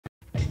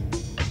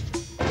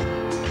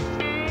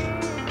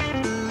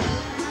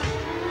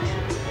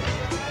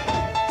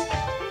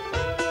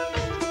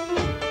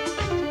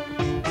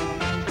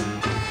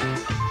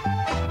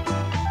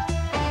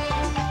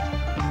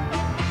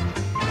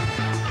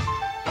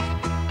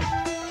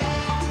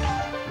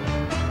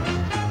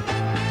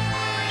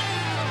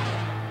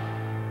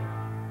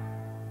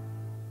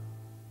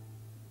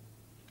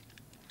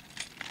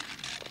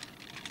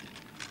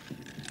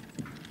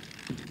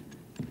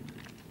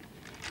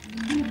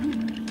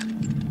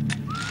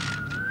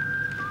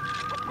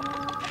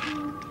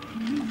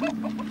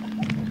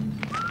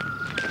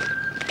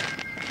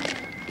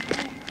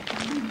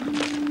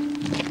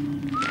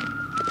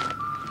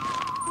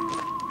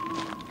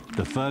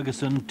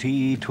Ferguson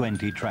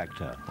TE20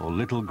 tractor, or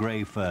Little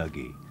Grey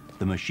Fergie,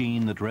 the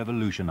machine that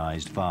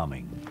revolutionized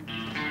farming.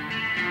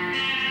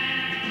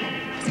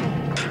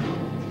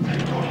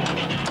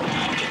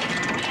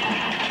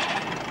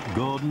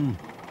 Gordon,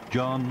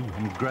 John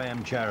and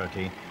Graham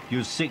Charity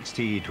used 6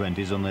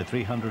 TE20s on their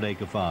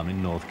 300-acre farm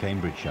in North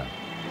Cambridgeshire.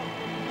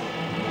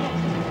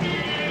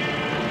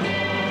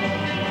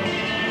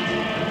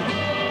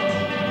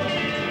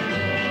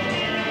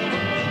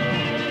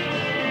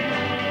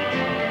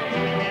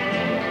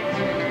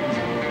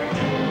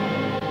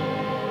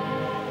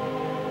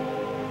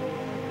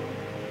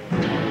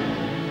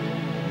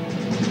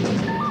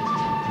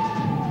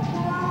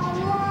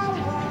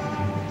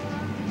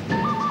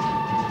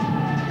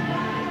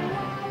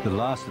 The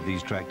last of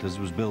these tractors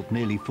was built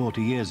nearly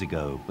 40 years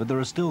ago, but there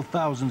are still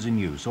thousands in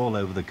use all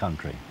over the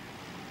country.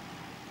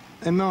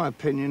 In my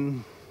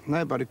opinion,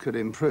 nobody could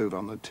improve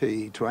on the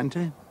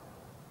TE20,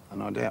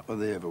 and I doubt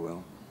whether they ever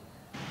will.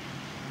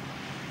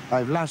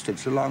 They've lasted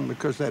so long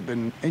because they've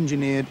been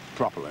engineered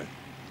properly,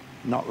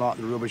 not like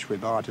the rubbish we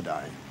buy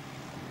today.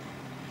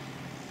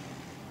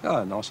 Oh,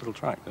 a nice little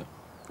tractor,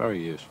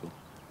 very useful,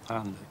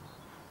 handy.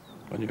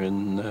 When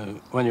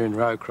you're in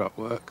row crop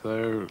work,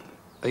 they're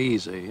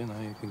easy, you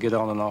know, you can get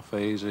on and off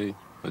easy,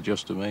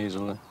 adjust them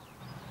easily.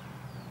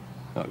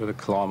 Not got to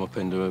climb up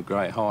into a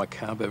great high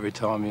cab every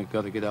time you've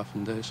got to get up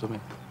and do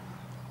something.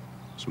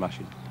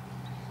 Smashing.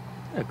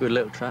 A good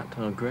little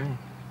tractor, I agree.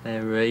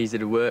 They're easy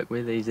to work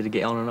with, easy to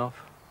get on and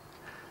off.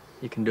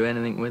 You can do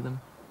anything with them.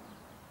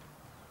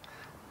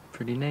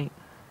 Pretty neat.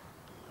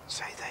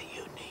 Say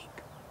they're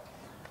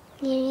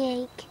unique.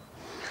 Unique.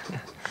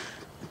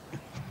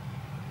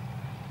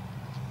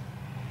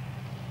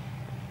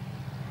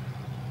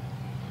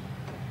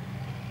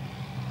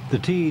 The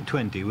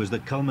TE20 was the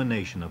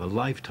culmination of a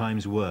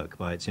lifetime's work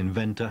by its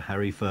inventor,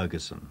 Harry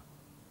Ferguson.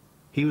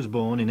 He was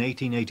born in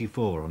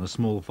 1884 on a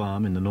small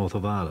farm in the north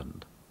of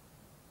Ireland.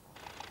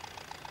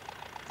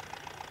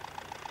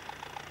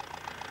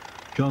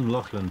 John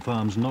Loughlin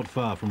farms not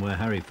far from where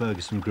Harry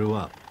Ferguson grew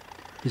up.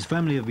 His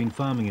family have been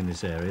farming in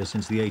this area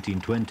since the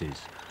 1820s.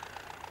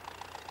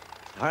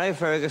 Harry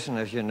Ferguson,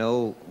 as you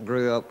know,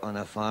 grew up on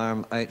a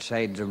farm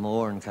outside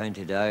Dromore in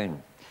County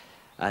Down.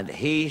 And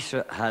he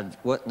had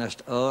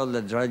witnessed all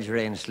the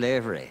drudgery and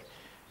slavery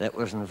that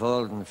was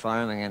involved in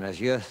farming in his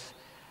youth.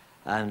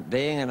 And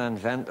being an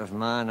inventive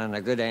man and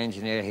a good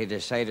engineer, he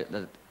decided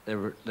that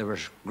there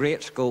was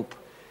great scope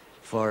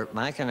for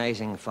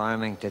mechanising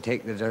farming to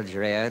take the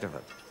drudgery out of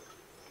it.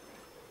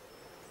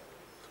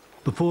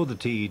 Before the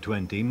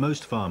TE20,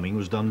 most farming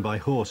was done by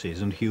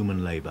horses and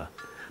human labour,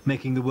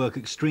 making the work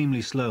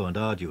extremely slow and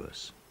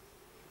arduous.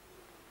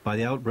 By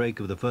the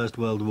outbreak of the First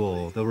World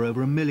War, there were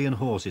over 1 million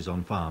horses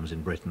on farms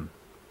in Britain.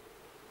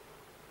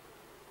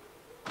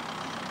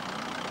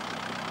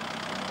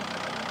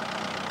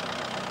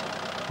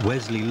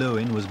 Wesley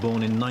Lewin was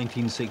born in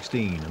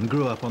 1916 and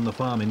grew up on the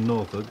farm in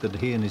Norfolk that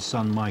he and his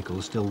son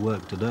Michael still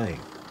work today.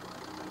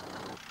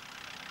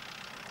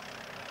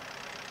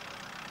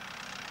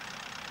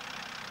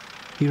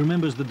 He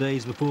remembers the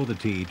days before the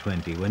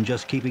TE20 when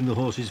just keeping the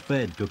horses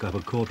fed took up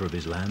a quarter of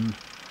his land.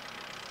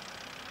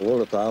 All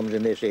the farms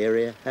in this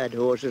area had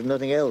horses,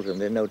 nothing else,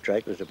 and there's no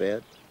tractors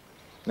about,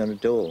 none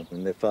at all.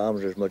 And the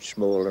farms was much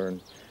smaller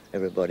and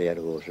everybody had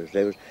horses.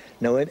 There was,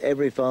 no,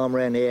 every farm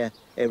around here,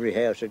 every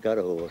house had got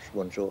a horse,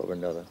 one sort or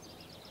another.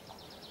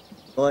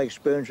 My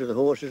experience with the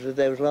horses is that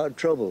there was a lot of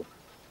trouble.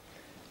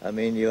 I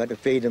mean, you had to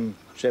feed them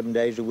 7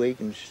 days a week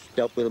and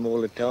stop with them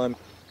all the time.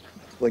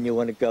 When you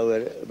want to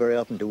go very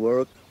often to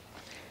work,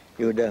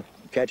 you would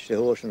catch the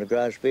horse in the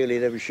grass field,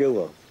 he'd have a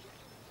shoe off.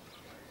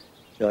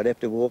 So I'd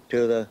have to walk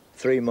to the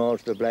 3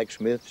 miles to the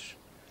blacksmith's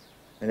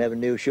and have a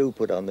new shoe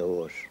put on the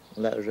horse.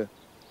 And that was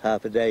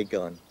half a day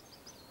gone.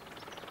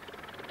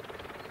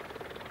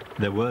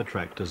 There were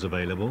tractors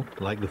available,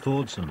 like the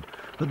Fordson,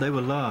 but they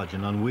were large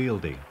and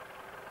unwieldy.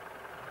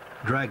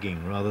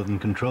 Dragging rather than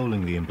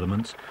controlling the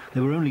implements, they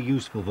were only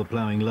useful for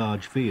ploughing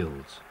large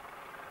fields.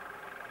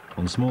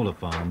 On smaller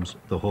farms,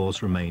 the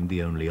horse remained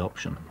the only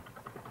option.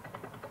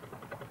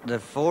 The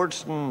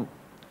Fordson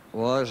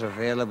was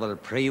available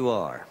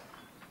pre-war.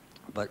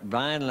 But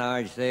by and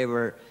large, they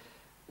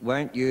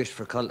weren't used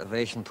for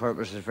cultivation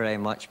purposes very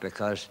much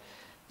because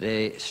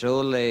they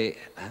solely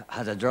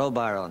had a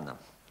drawbar on them.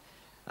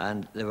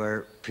 And they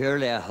were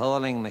purely a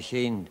hauling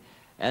machine.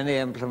 Any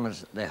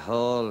implements they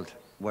hauled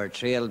were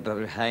trailed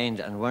behind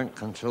and weren't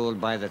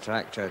controlled by the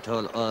tractor at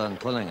all other than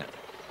pulling it.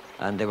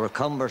 And they were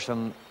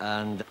cumbersome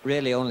and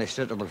really only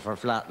suitable for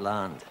flat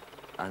land.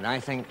 And I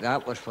think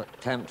that was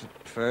what tempted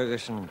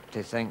Ferguson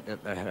to think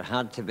that there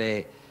had to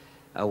be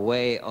a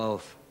way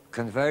of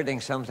converting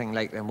something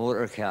like the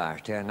motor car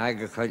to an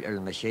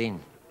agricultural machine.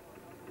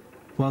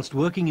 Whilst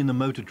working in the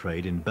motor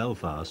trade in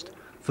Belfast,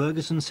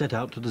 Ferguson set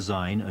out to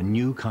design a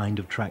new kind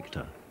of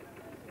tractor.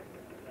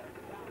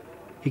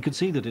 He could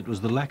see that it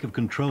was the lack of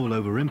control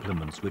over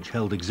implements which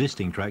held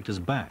existing tractors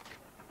back.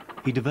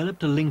 He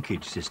developed a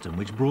linkage system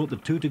which brought the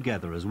two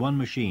together as one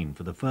machine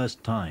for the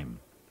first time.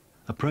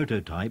 A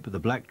prototype, the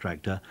black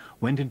tractor,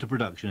 went into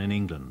production in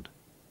England.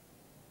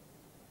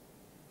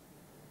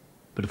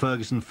 but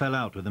Ferguson fell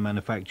out with the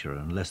manufacturer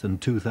and less than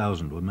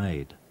 2,000 were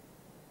made.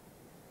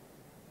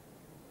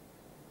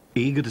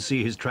 Eager to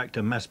see his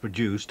tractor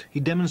mass-produced,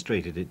 he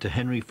demonstrated it to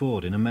Henry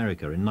Ford in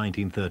America in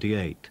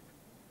 1938.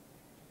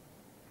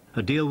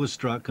 A deal was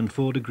struck and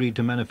Ford agreed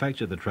to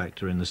manufacture the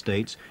tractor in the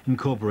States,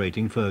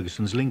 incorporating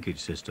Ferguson's linkage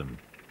system.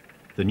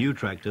 The new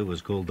tractor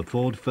was called the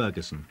Ford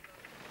Ferguson.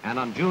 And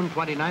on June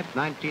 29,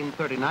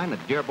 1939,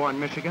 at Dearborn,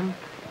 Michigan,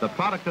 the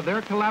product of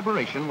their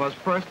collaboration was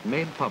first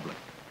made public.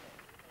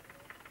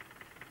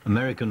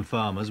 American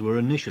farmers were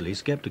initially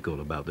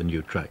skeptical about the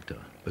new tractor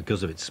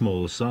because of its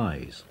small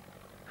size.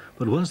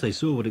 But once they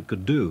saw what it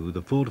could do,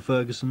 the Ford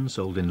Ferguson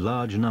sold in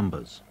large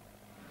numbers.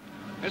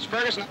 Mr.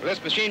 Ferguson, will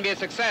this machine be a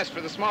success for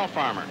the small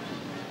farmer?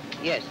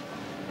 Yes,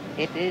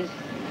 it is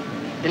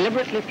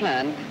deliberately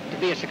planned to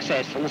be a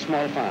success on the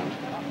small farm.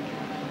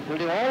 We'll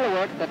do all the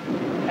work that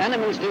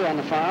animals do on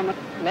the farm at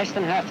less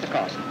than half the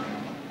cost.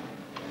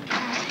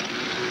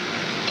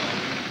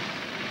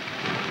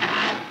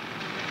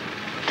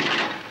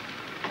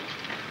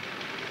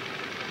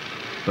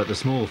 But the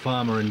small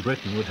farmer in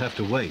Britain would have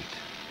to wait.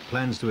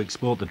 Plans to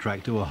export the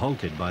tractor were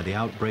halted by the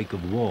outbreak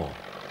of war.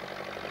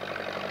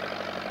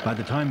 By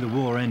the time the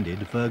war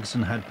ended,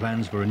 Ferguson had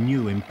plans for a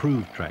new,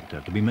 improved tractor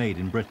to be made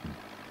in Britain.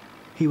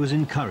 He was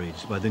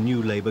encouraged by the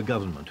new Labour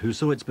government, who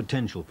saw its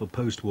potential for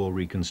post-war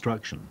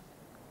reconstruction.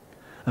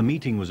 A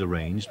meeting was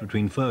arranged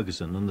between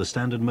Ferguson and the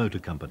Standard Motor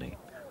Company,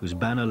 whose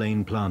Banner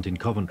Lane plant in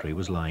Coventry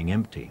was lying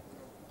empty.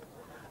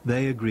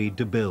 They agreed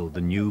to build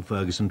the new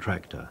Ferguson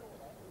tractor.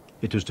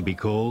 It was to be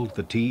called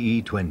the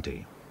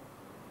TE20.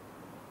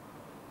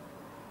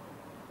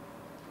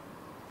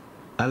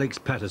 Alex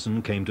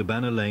Patterson came to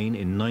Banner Lane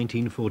in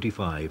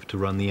 1945 to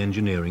run the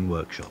engineering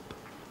workshop.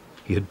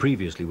 He had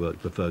previously worked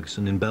for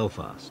Ferguson in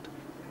Belfast.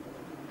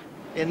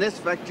 In this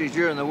factory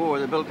during the war,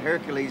 they built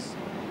Hercules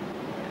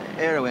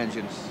aero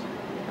engines,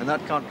 and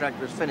that contract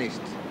was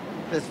finished.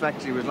 This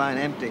factory was lying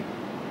empty.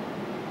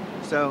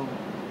 So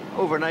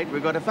overnight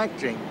we got a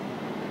factory,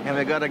 and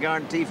we got a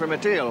guarantee for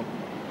material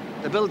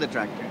to build the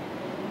tractor.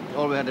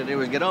 All we had to do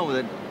was get on with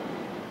it.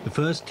 The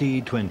first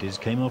TE20s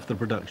came off the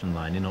production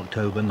line in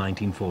October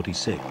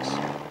 1946.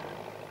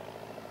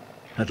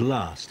 At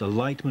last, a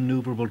light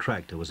maneuverable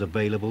tractor was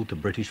available to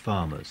British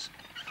farmers.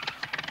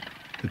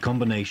 The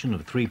combination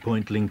of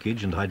three-point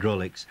linkage and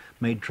hydraulics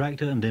made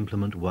tractor and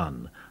implement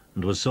one,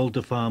 and was sold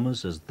to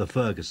farmers as the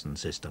Ferguson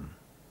system.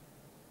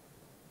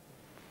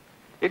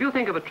 If you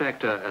think of a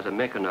tractor as a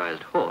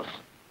mechanized horse,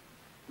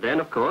 then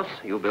of course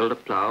you build a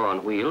plow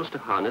on wheels to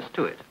harness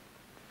to it.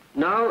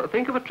 Now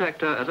think of a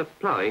tractor as a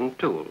plowing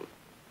tool.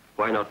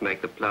 Why not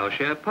make the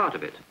plowshare part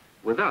of it,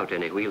 without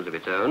any wheels of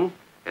its own,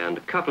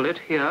 and couple it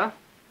here,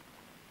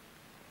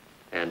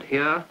 and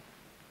here,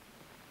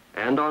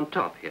 and on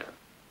top here.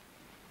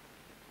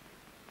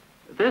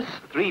 This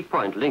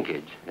three-point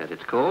linkage, as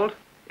it's called,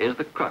 is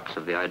the crux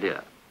of the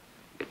idea.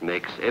 It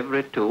makes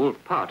every tool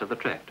part of the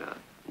tractor,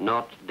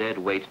 not dead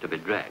weight to be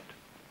dragged.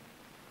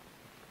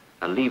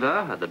 A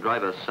lever at the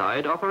driver's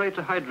side operates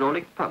a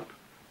hydraulic pump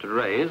to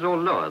raise or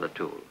lower the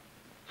tool,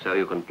 so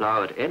you can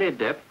plow at any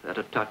depth at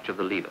a touch of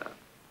the lever.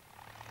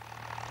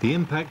 The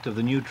impact of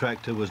the new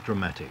tractor was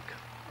dramatic.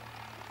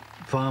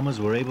 Farmers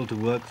were able to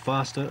work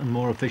faster and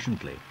more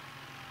efficiently.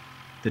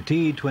 The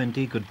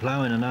TE20 could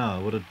plow in an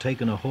hour what had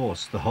taken a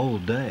horse the whole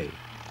day.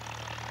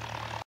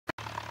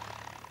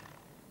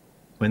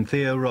 When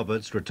Theo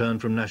Roberts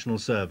returned from national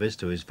service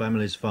to his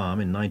family's farm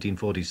in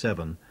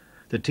 1947,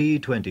 the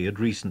TE20 had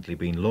recently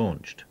been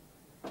launched.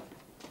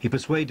 He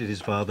persuaded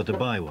his father to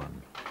buy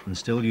one and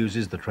still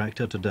uses the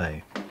tractor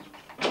today.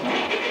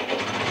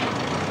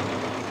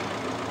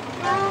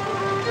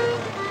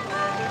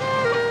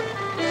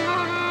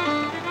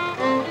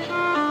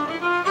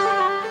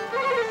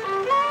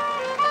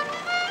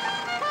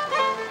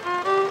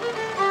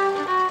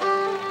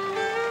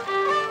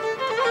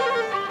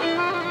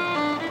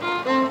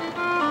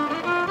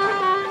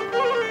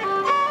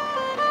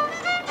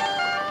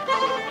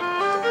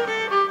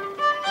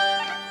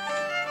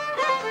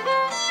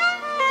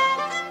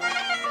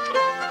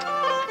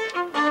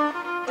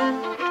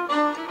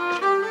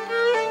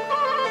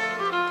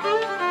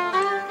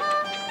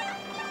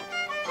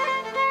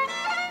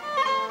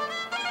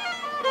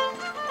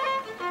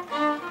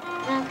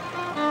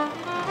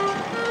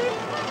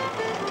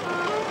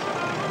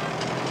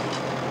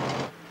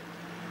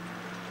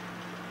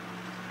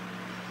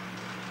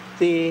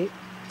 The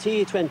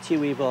TE20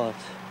 we bought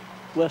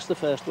was the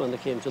first one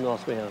that came to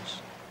North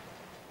Wales.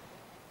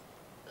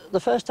 The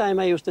first time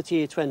I used the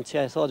TE20,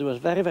 I thought it was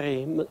very,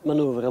 very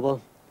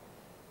manoeuvrable,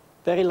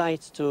 very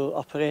light to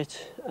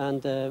operate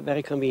and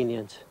very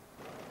convenient.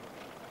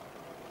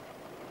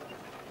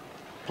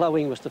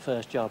 Ploughing was the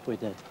first job we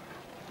did.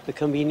 The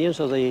convenience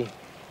of the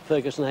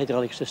Ferguson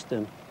hydraulic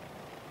system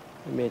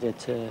made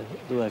it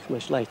work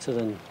much lighter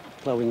than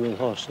ploughing with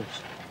horses.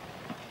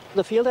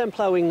 The field I'm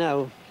ploughing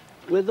now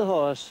with the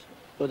horse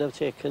would have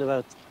taken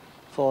about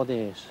 4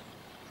 days.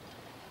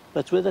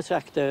 But with the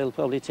tractor, it'll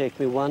probably take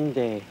me 1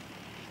 day.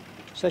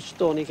 Such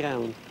stony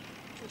ground,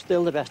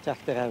 still the best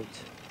tractor out.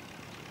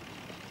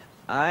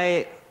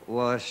 I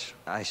was,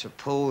 I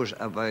suppose,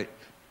 about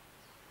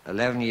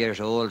 11 years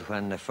old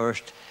when the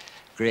first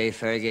grey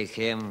Fergie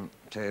came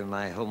to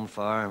my home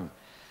farm.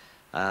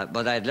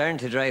 But I'd learned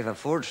to drive a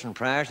Fordson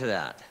prior to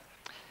that.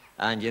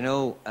 And you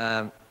know,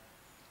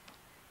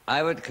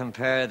 I would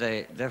compare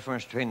the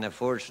difference between the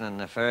Fordson and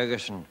the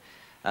Ferguson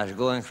as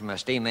going from a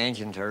steam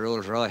engine to a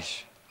Rolls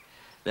Royce.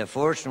 The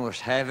Fordson was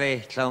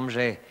heavy,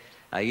 clumsy.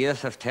 A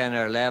youth of 10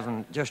 or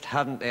 11 just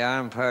hadn't the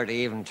arm power to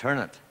even turn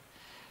it.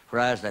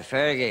 Whereas the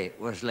Fergie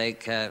was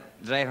like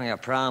driving a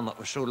pram. It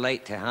was so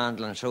light to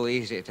handle and so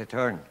easy to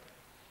turn.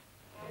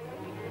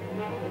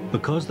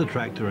 Because the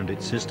tractor and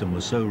its system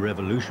was so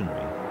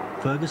revolutionary,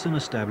 Ferguson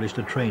established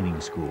a training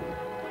school.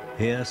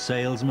 Here,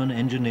 salesmen,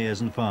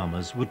 engineers and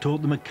farmers were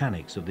taught the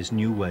mechanics of this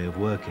new way of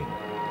working.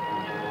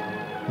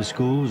 The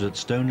school was at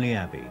Stoneleigh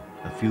Abbey,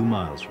 a few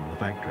miles from the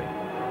factory.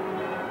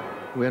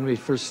 When we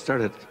first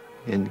started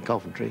in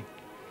Coventry,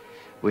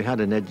 we had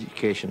an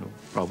educational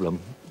problem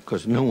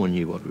because no one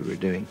knew what we were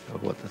doing or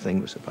what the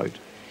thing was about.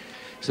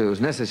 So it was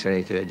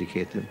necessary to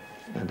educate them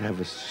and have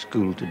a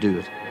school to do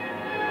it.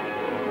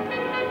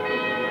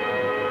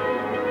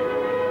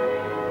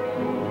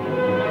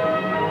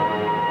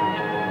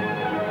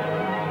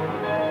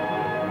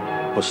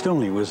 Well,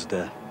 Stoneleigh was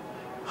the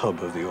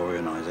hub of the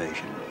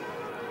organisation.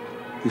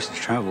 We used to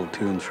travel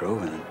to and fro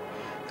in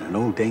an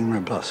old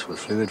Daimler bus with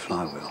fluid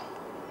flywheel.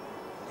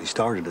 You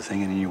started the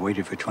thing and then you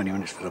waited for 20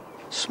 minutes for the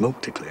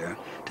smoke to clear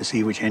to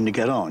see which end to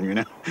get on, you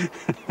know.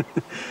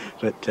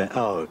 But,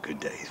 oh, good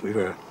days. We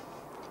were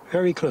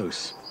very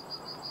close.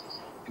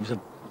 It was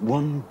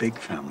one big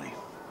family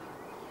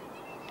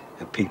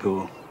of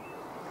people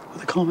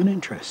with a common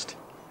interest.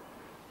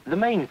 The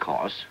main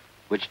course,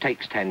 which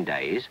takes 10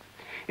 days,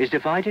 is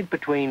divided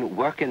between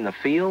work in the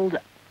field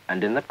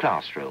and in the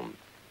classroom.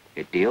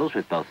 It deals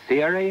with both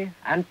theory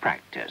and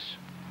practice.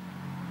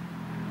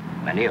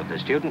 Many of the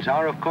students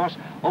are, of course,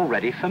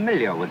 already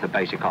familiar with the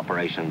basic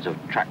operations of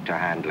tractor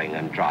handling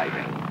and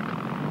driving.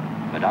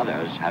 But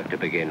others have to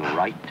begin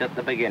right at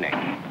the beginning.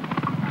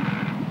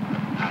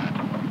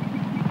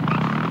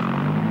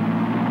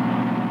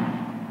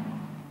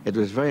 It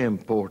was very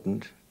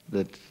important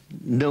that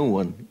no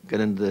one got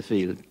into the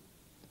field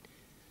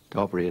to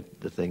operate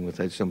the thing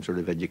without some sort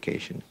of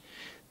education.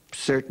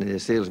 Certainly the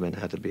salesmen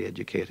had to be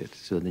educated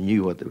so they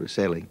knew what they were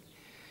selling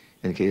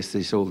in case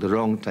they sold the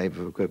wrong type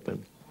of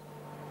equipment.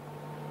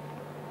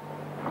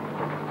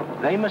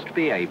 They must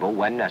be able,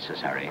 when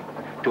necessary,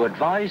 to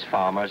advise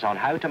farmers on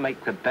how to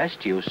make the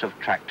best use of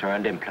tractor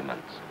and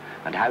implements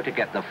and how to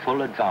get the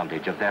full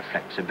advantage of their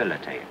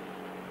flexibility.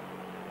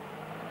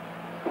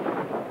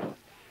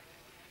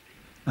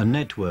 A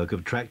network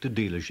of tractor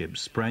dealerships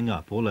sprang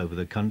up all over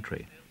the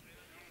country.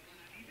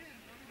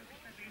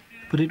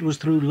 But it was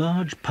through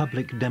large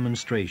public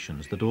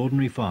demonstrations that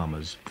ordinary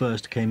farmers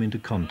first came into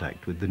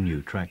contact with the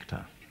new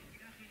tractor.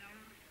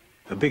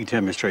 A big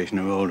demonstration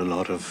involved a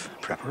lot of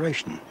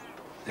preparation.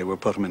 They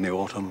would put them in the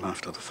autumn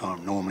after the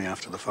farm, normally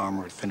after the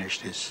farmer had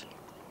finished his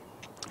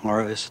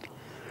harvest.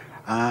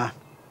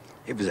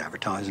 It was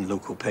advertised in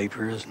local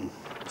papers and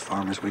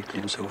Farmers Weekly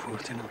and so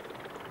forth, you know.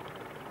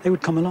 They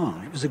would come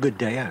along. It was a good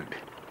day out.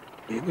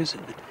 It was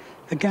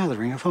a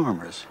gathering of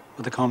farmers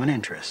with a common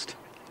interest.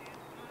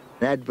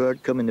 An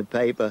advert come in the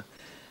paper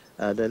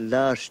the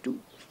last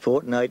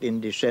fortnight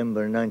in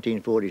December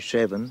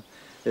 1947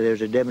 that there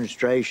was a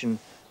demonstration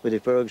with the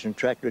Ferguson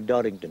tractor at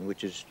Doddington,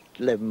 which is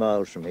 11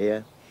 miles from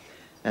here.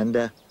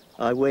 And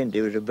I went.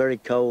 It was a very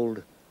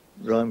cold,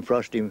 rime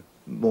frosty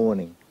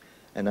morning.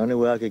 And the only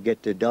way I could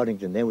get to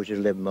Doddington then, which is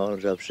 11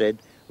 miles, I've said,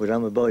 was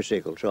on my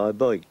bicycle, so I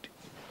biked.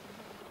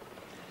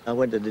 I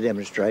went to the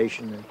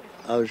demonstration. And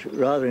I was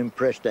rather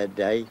impressed that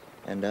day,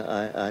 and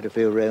I had a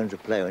few rounds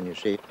of ploughing, you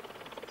see.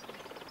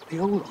 The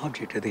whole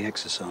object of the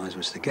exercise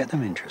was to get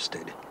them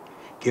interested,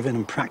 giving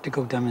them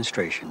practical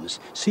demonstrations.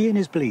 Seeing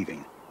is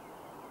believing.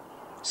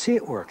 See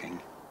it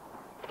working.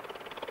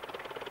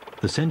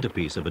 The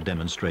centerpiece of a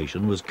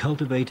demonstration was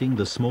cultivating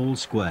the small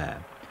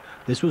square.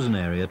 This was an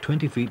area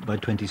 20 feet by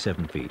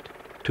 27 feet,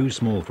 too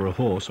small for a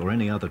horse or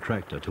any other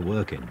tractor to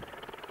work in.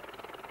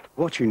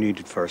 What you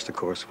needed first, of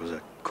course, was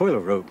a coil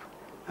of rope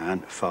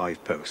and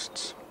 5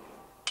 posts.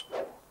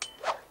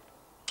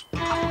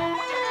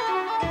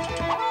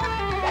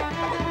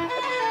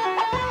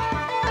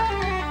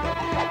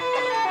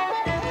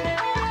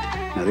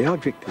 Now the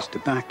object is to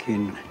back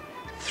in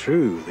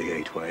through the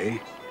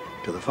gateway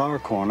to the far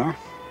corner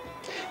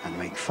and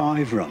make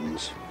 5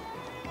 runs,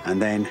 and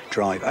then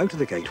drive out of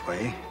the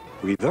gateway,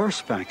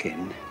 reverse back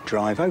in,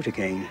 drive out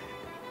again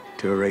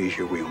to erase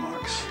your wheel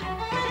marks.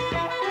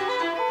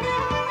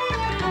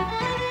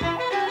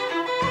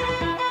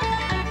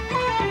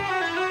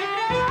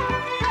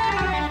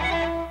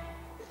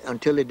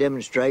 Until the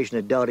demonstration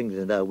at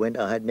Doddington that I went,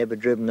 I had never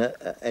driven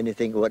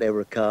anything,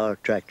 whatever, car,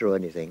 tractor or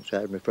anything, so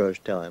that was my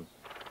first time.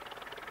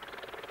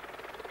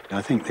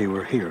 I think they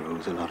were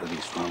heroes, a lot of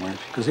these farmers,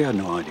 because they had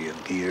no idea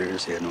of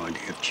gears, they had no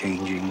idea of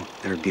changing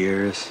their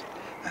gears,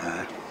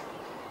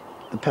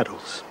 the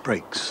pedals,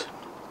 brakes,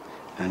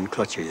 and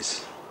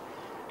clutches,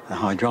 the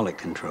hydraulic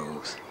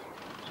controls.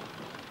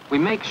 We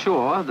make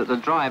sure that the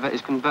driver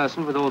is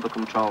conversant with all the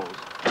controls,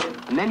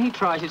 and then he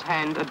tries his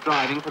hand at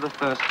driving for the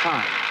first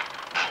time.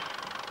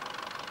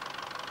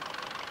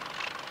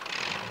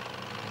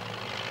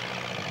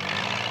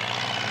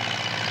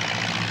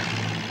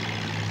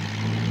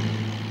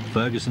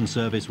 Ferguson's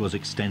service was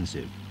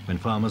extensive. When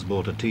farmers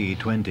bought a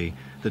TE20,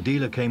 the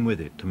dealer came with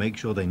it to make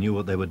sure they knew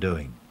what they were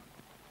doing.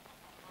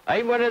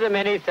 I'm one of the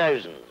many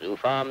thousands who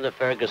farm the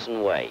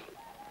Ferguson way.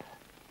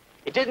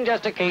 It isn't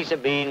just a case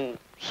of being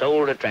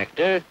sold a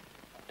tractor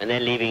and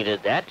then leaving it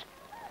at that.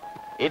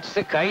 It's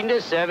the kind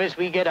of service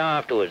we get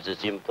afterwards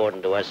that's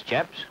important to us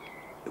chaps.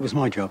 It was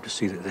my job to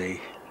see that they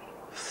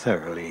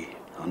thoroughly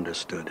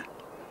understood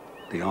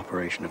the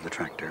operation of the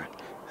tractor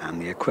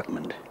and the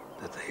equipment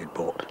that they had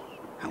bought.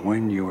 And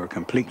when you were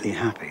completely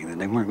happy that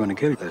they weren't going to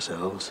kill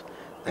themselves,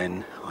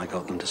 then I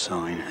got them to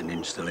sign an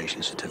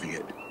installation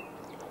certificate.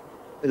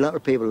 A lot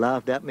of people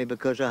laughed at me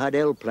because I had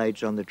L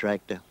plates on the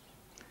tractor.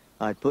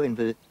 I'd put in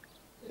for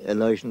a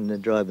license and a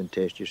driving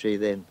test, you see,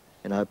 then,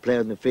 and I'd play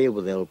on the field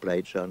with L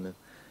plates on them.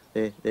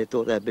 They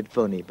thought that a bit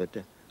funny, but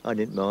I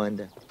didn't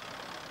mind.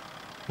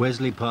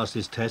 Wesley passed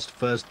his test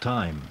first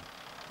time.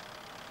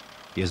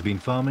 He has been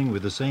farming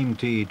with the same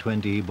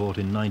TE20 he bought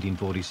in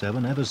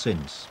 1947 ever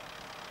since.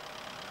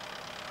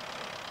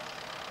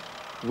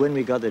 When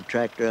we got the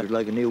tractor, it was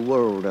like a new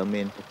world. I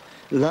mean,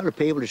 a lot of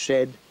people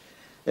said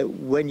that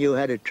when you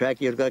had a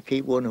tractor, you've got to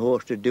keep one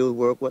horse to do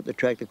work what the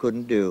tractor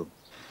couldn't do.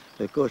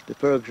 Of course, the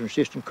Ferguson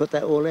system cut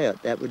that all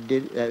out. That would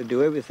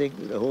do everything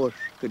that a horse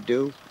could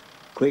do,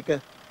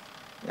 quicker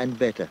and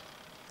better.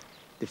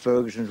 The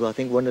Fergusons, I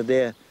think one of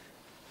their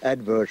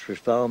adverts was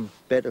farm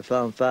better,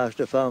 farm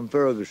faster, farm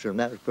Ferguson.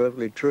 That was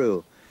perfectly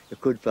true. You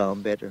could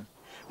farm better.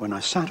 When I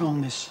sat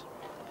on this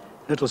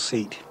little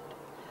seat,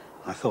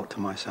 I thought to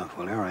myself,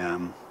 well, here I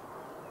am.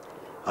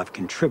 I've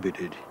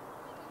contributed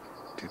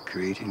to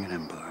creating an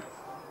empire.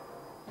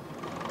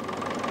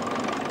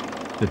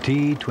 The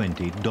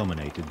TE20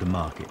 dominated the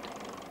market.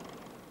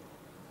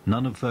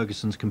 None of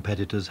Ferguson's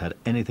competitors had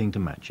anything to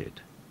match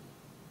it.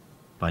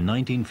 By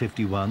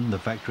 1951, the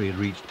factory had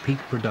reached peak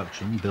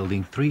production,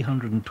 building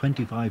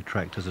 325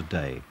 tractors a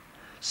day,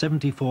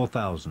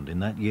 74,000 in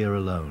that year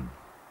alone.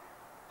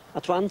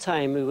 At one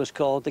time, it was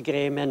called the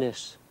Grey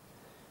Menace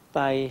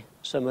by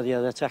some of the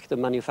other tractor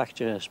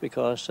manufacturers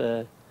because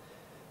they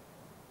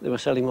were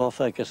selling more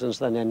Fergusons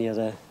than any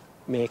other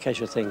make, I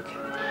should think.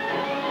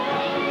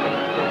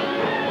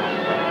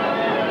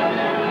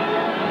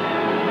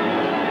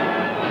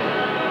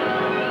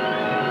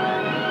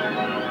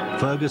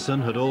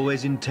 Ferguson had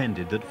always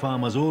intended that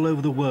farmers all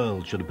over the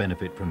world should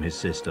benefit from his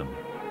system.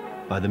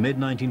 By the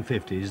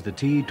mid-1950s, the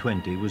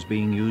TE20 was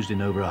being used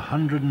in over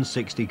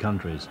 160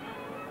 countries.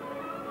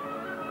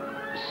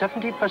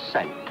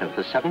 70% of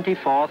the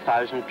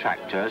 74,000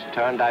 tractors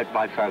turned out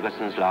by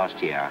Ferguson's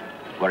last year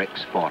were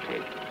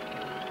exported.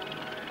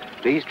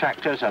 These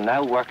tractors are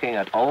now working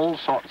at all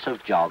sorts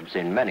of jobs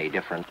in many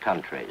different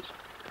countries.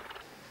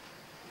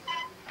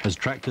 As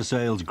tractor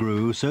sales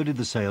grew, so did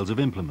the sales of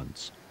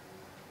implements.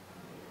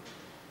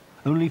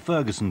 Only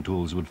Ferguson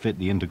tools would fit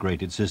the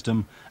integrated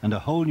system, and a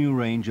whole new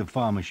range of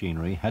farm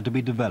machinery had to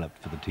be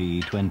developed for the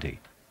TE20.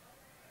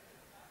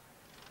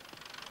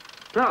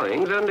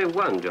 Ploughing's only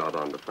one job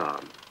on the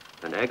farm.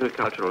 An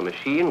agricultural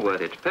machine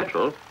worth its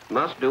petrol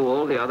must do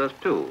all the others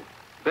too,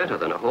 better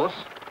than a horse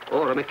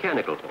or a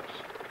mechanical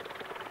horse.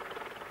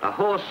 A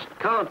horse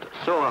can't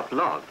saw up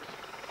logs.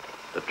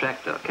 The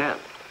tractor can,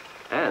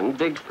 and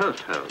dig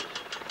post holes.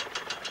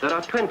 There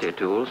are 20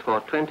 tools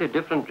for 20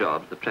 different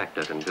jobs the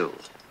tractor can do.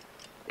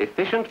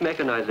 Efficient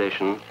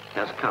mechanization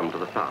has come to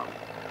the farm.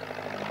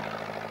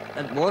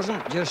 It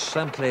wasn't just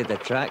simply the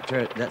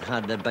tractor that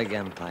had the big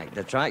impact.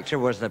 The tractor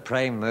was the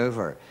prime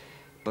mover.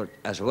 But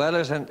as well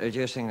as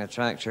introducing the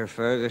tractor,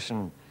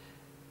 Ferguson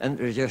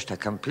introduced a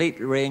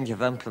complete range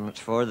of implements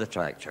for the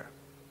tractor.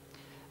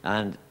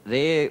 And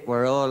they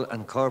were all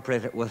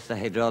incorporated with the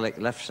hydraulic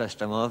lift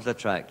system of the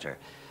tractor.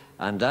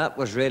 And that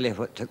was really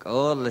what took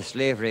all the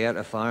slavery out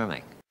of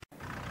farming.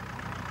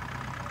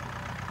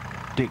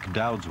 Dick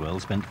Dowdswell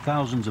spent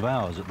thousands of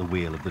hours at the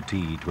wheel of the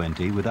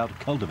TE20 without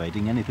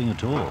cultivating anything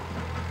at all.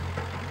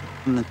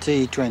 On the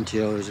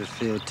TE20, I was a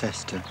field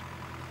tester.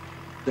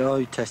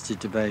 I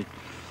tested about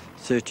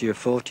 30 or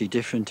 40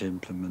 different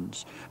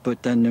implements,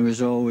 but then there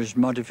was always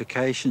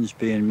modifications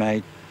being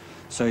made.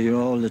 So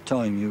all the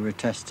time you were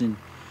testing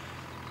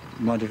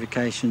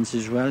modifications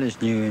as well as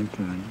new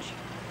implements.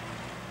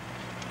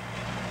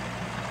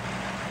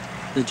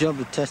 The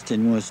job of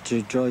testing was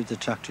to drive the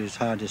tractor as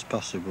hard as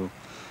possible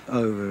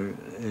over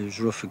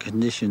as rougher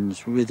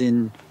conditions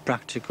within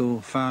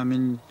practical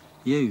farming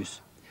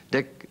use.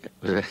 Dick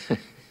was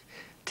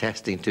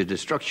testing to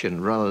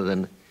destruction rather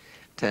than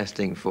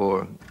testing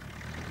for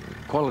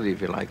quality,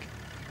 if you like.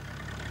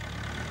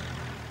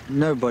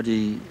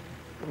 Nobody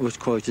was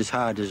quite as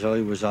hard as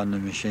I was on the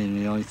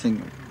machinery. I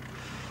think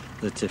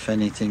that if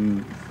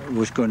anything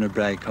was going to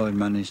break, I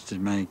managed to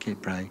make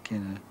it break, you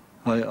know.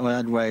 I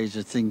had ways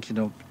of thinking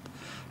up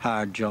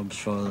hard jobs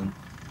for them.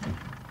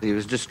 He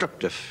was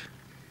destructive,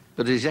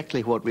 but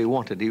exactly what we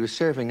wanted. He was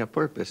serving a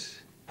purpose.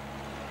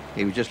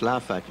 He would just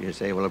laugh at you and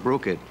say, well, I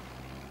broke it.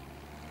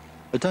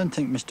 I don't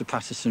think Mr.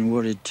 Patterson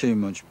worried too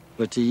much,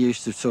 but he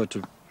used to sort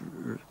of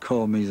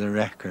call me the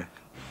wrecker.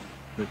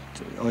 But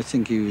I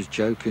think he was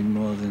joking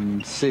more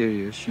than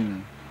serious, you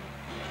know.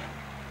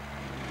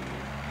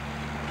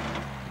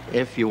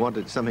 If you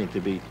wanted something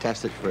to be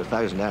tested for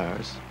 1,000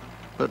 hours,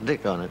 put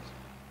Dick on it.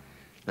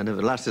 And if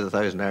it lasted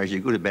 1,000 hours, you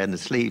go to bed and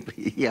sleep.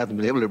 He hadn't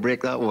been able to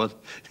break that one.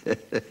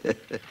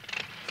 The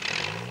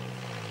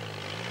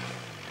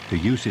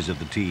uses of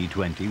the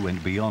TE20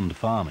 went beyond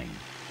farming.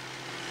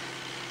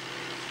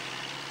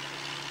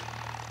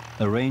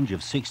 A range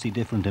of 60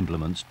 different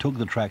implements took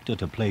the tractor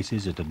to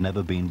places it had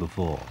never been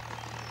before.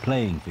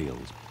 Playing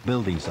fields,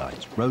 building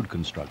sites, road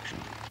construction.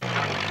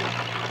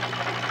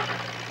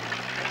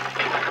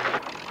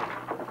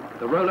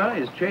 The roller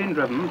is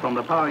chain-driven from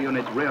the power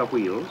unit's rear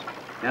wheels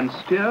and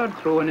steered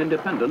through an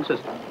independent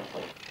system.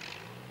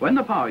 When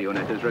the power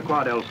unit is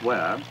required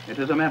elsewhere, it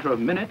is a matter of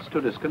minutes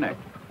to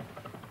disconnect.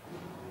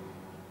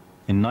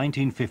 In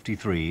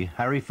 1953,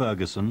 Harry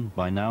Ferguson,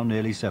 by now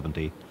nearly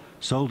 70,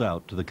 sold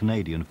out to the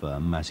Canadian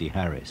firm Massey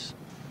Harris.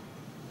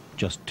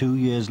 Just 2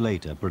 years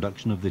later,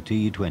 production of the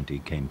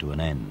TE20 came to an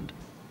end.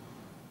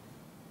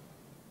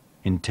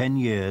 In 10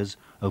 years,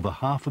 over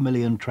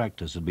 500,000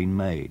 tractors had been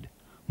made,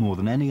 more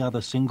than any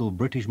other single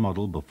British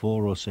model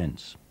before or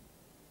since.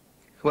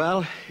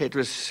 Well, it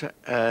was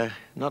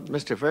not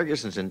Mr.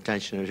 Ferguson's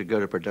intention to go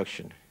to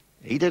production.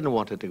 He didn't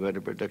want it to go to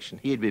production.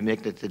 He'd be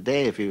making it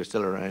today if he was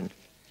still around.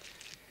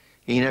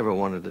 He never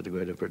wanted it to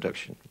go to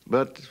production.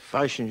 But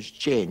fashions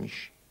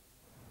change.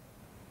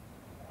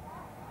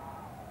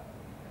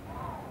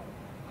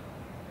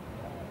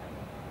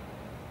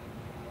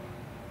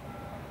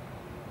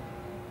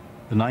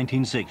 The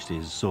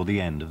 1960s saw the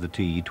end of the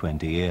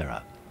TE20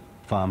 era.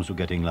 Farms were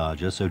getting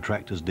larger, so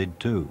tractors did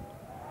too.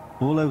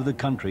 All over the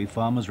country,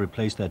 farmers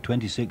replaced their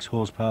 26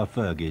 horsepower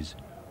Fergies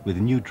with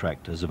new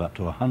tractors of up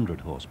to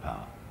 100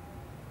 horsepower.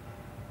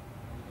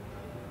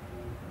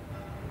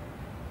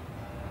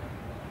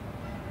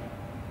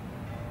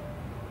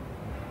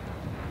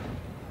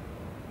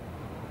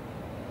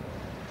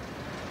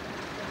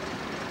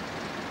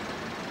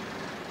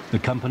 The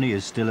company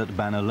is still at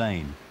Banner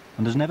Lane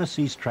and has never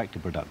ceased tractor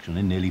production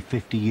in nearly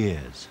 50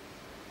 years.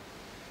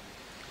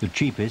 The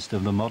cheapest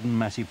of the modern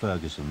Massey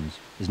Fergusons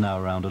is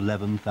now around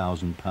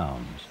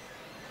 £11,000.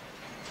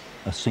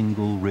 A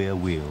single rear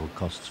wheel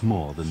costs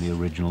more than the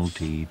original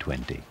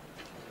TE20.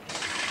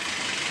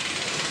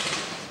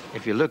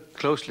 If you look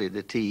closely at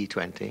the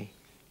TE20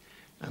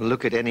 and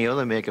look at any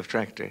other make of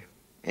tractor,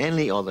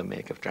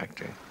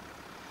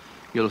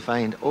 you'll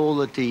find all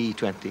the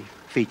TE20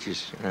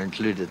 features are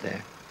included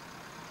there.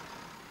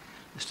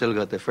 You've still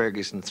got the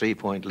Ferguson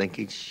 3-point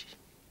linkage,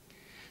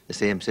 the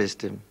same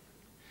system.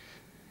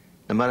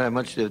 No matter how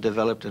much they've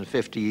developed in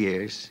 50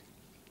 years,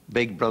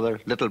 big brother,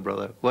 little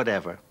brother,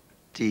 whatever,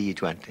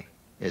 TE20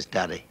 is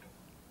daddy.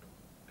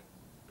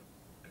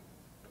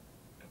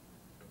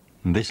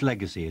 And this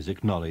legacy is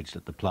acknowledged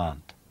at the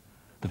plant.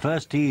 The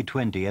first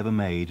TE20 ever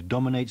made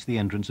dominates the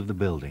entrance of the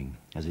building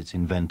as its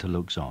inventor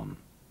looks on.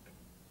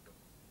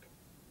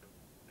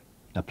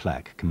 A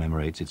plaque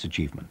commemorates its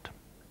achievement.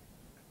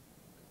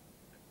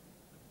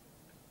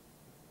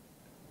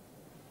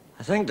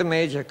 I think the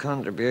major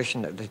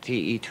contribution that the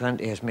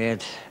TE20 has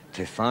made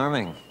to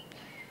farming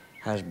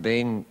has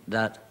been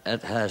that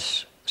it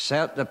has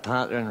set the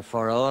pattern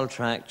for all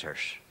tractors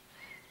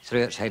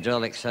through its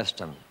hydraulic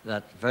system,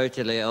 that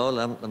virtually all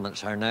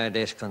implements are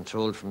nowadays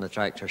controlled from the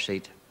tractor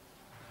seat.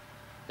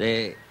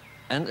 The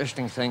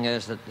interesting thing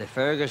is that the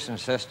Ferguson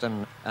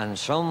system, in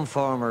some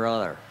form or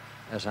other,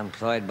 is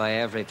employed by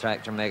every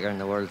tractor maker in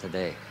the world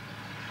today.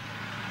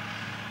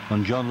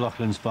 On John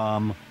Laughlin's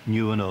farm,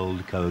 new and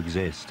old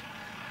coexist.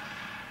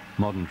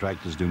 Modern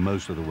tractors do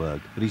most of the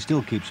work, but he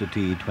still keeps a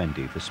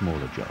TE20 for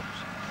smaller jobs.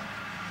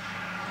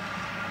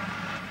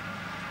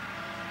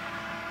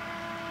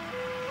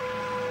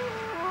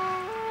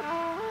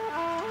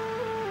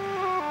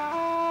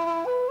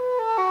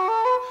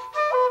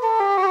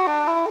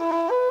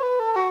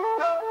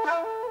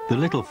 The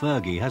little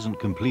Fergie hasn't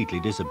completely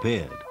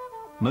disappeared.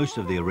 Most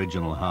of the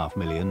original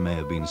 500,000 may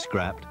have been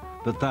scrapped,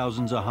 but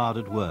thousands are hard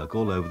at work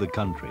all over the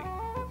country.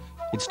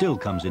 It still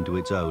comes into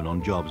its own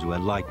on jobs where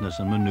lightness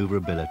and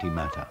maneuverability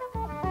matter.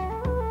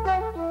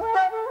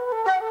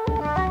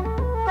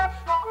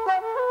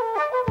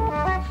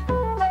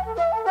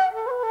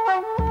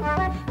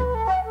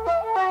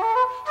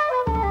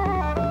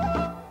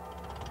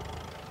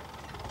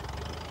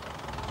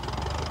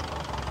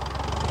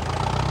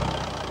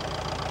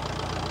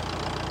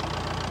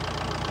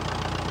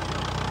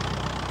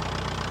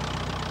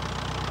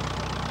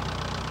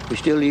 We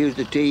still use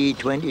the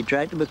TE20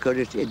 tractor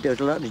because it does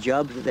a lot of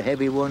jobs that the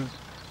heavy one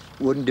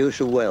wouldn't do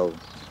so well.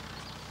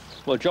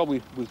 Well, the job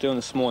we were doing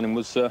this morning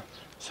was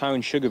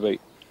hoeing sugar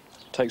beet.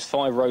 It takes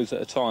 5 rows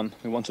at a time.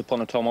 Once upon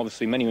a time,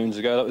 obviously many moons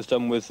ago, that was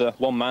done with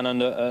one man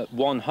and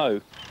one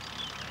hoe.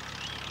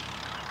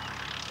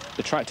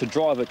 The tractor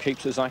driver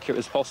keeps it as accurate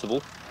as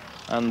possible,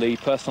 and the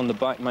person on the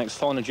back makes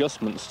fine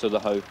adjustments to the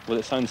hoe with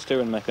its own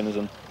steering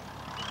mechanism.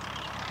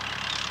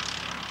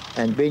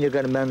 And being you've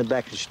got a man on the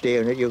back to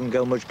steering it, you can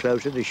go much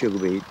closer to the sugar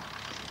beet.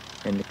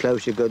 And the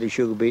closer you go to the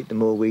sugar beet, the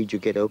more weeds you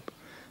get up.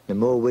 The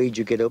more weeds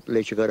you get up, the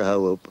less you got to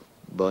hoe up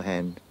by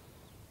hand.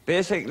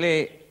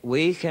 Basically,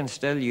 we can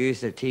still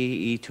use the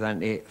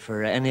TE20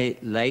 for any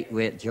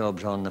lightweight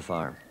jobs on the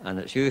farm, and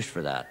it's used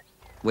for that.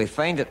 We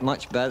find it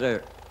much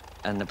better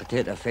in the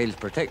potato fields,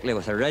 particularly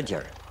with a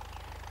ridger,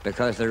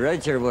 because the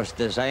ridger was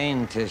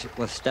designed to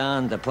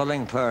withstand the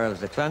pulling power of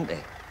the 20,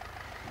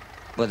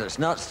 but it's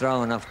not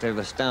strong enough to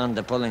withstand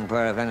the pulling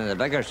power of any of the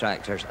bigger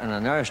tractors, and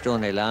on our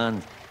stony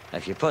land,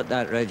 if you put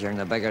that ridger in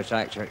the bigger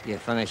tractor, you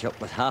finish up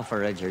with half a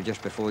ridger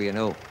just before you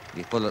know.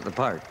 You pull it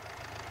apart.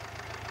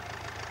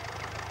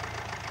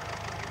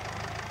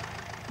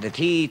 The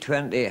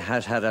TE20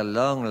 has had a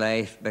long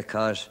life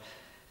because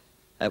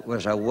it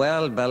was a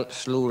well-built,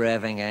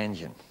 slow-revving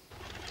engine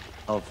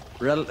of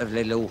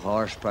relatively low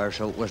horsepower,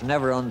 so it was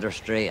never under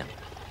strain.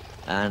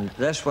 And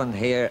this one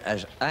here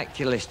is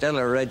actually still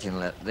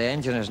original. The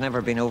engine has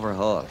never been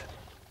overhauled.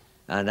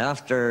 And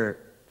after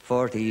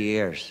 40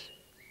 years,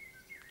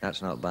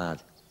 that's not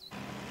bad.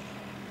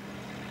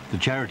 The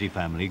Charity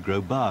family grow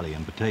barley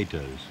and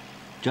potatoes,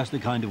 just the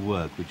kind of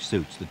work which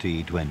suits the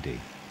TE20.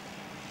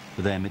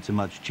 For them, it's a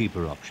much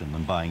cheaper option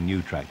than buying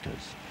new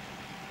tractors.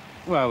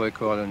 Well, we're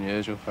quite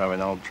unusual for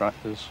having old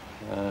tractors.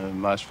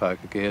 Most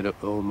folk are geared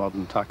up all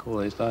modern tackle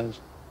these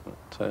days.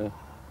 But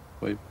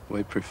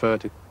we prefer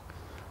to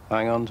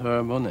hang on to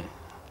our money,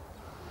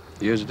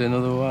 use it in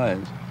other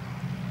ways.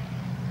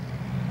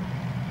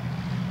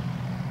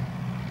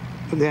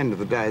 At the end of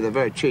the day, they're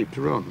very cheap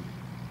to run.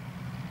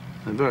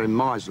 They're very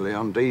miserly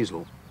on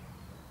diesel.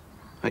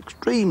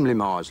 Extremely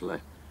miserly.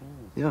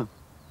 Yeah.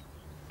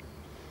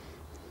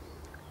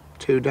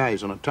 2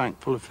 days on a tank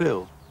full of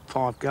fuel.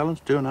 5 gallons,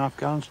 2.5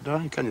 gallons a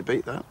day. Can you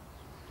beat that?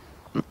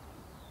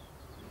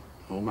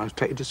 Almost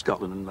take you to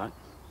Scotland and back.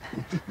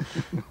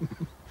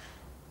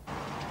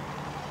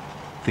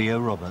 Theo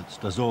Roberts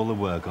does all the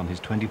work on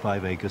his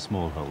 25-acre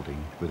smallholding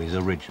with his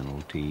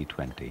original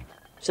TE20.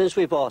 Since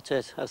we bought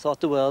it, I've thought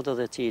the world of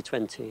the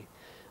TE20,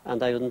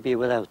 and I wouldn't be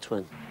without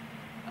one.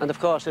 And of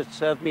course, it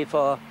served me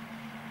for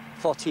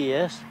 40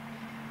 years,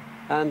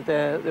 and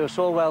they were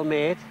so well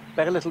made,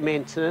 very little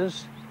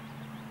maintenance,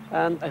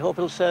 and I hope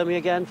it'll serve me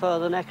again for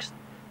the next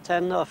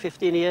 10 or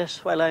 15 years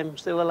while I'm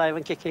still alive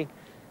and kicking.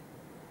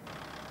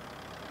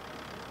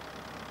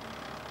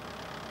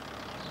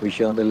 We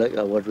shan't be like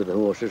I was with the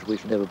horses. We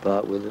should never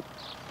part with it.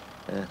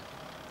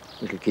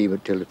 We could keep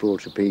it till it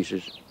falls to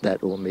pieces,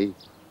 that or me.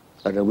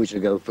 I don't know which to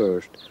go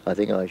first. I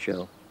think I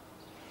shall,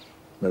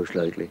 most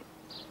likely.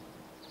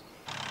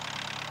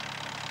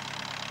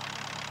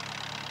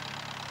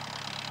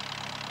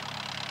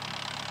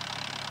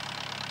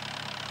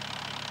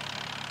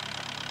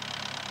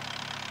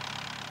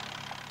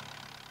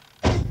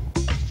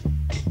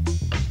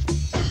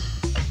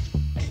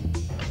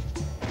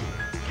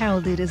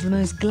 Heralded as the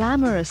most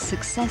glamorous,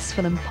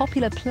 successful and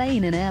popular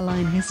plane in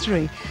airline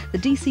history, the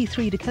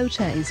DC-3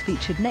 Dakota is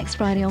featured next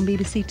Friday on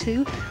BBC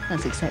Two,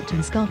 as except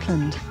in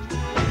Scotland.